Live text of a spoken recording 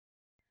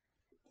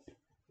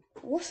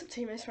What's up,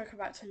 teammates? Welcome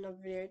back to another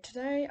video.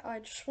 Today I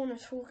just want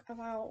to talk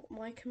about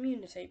my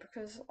community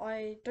because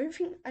I don't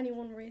think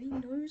anyone really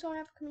knows I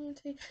have a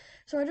community.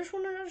 So I just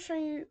wanted to show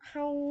you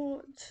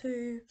how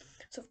to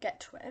sort of get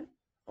to it,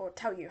 or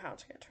tell you how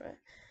to get to it.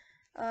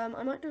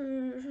 I might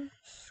do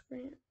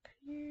screen. Can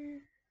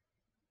you?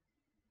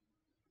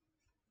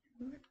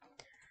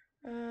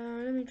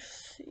 Let me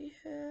just see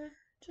here.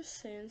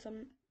 Just seeing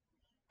some.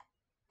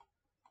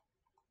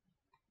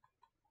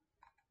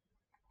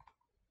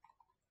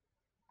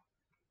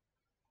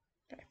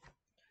 Okay.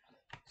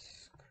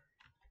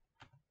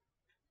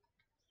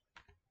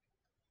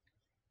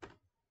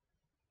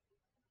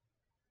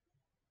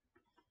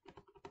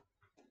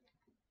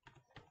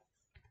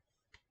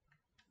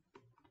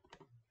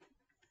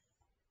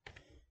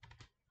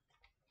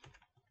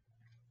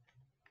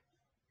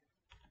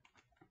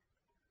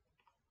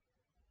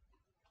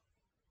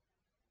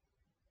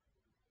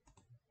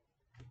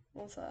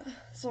 What's that?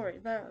 Sorry,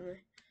 bear with me.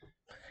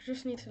 I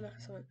just need to look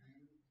at something.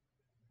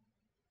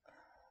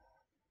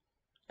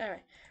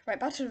 Anyway, right,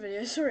 back to the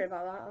video. Sorry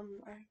about that.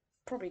 I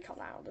probably cut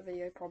that out of the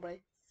video,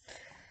 probably.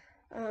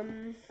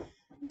 So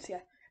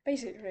yeah,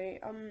 basically,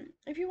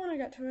 if you want to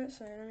get to it,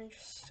 so let me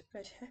just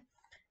go to here.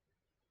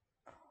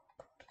 Oh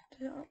god,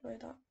 did it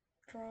upload that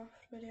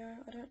draft video?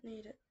 I don't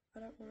need it. I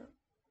don't want it.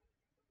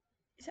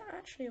 Is it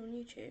actually on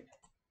YouTube?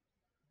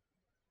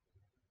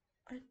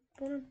 I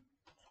want to.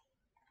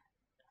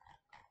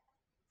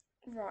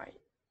 Right.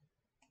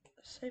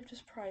 Saved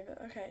as private.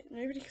 Okay,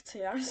 nobody could see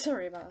that. I'm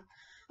sorry about that.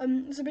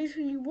 So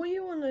basically, what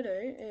you want to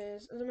do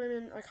is, at the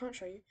moment, I can't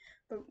show you,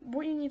 but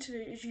what you need to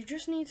do is you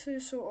just need to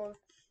sort of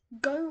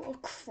go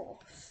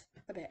across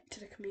a bit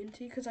to the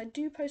community, because I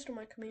do post on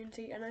my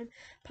community, and I'm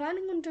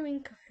planning on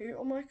doing Kahoot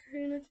on my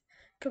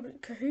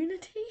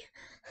community.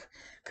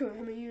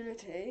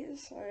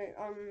 So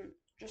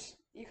just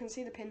you can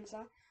see the pins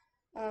there.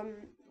 I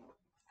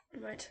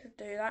might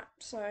do that.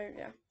 So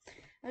yeah.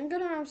 I'm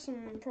gonna have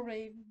some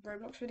probably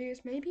Roblox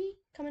videos maybe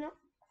coming up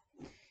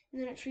in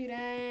the next few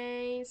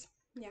days.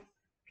 Yeah.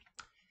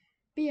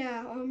 But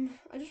yeah,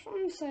 I just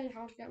wanted to say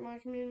how to get my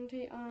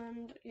community,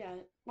 and yeah,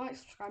 like,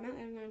 subscribe,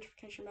 and the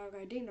notification bell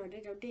go ding dong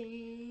ding dong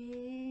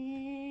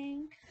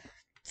ding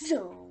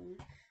dong.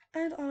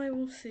 And I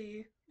will see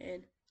you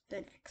in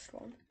the next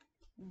one.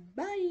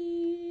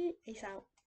 Bye. Peace out.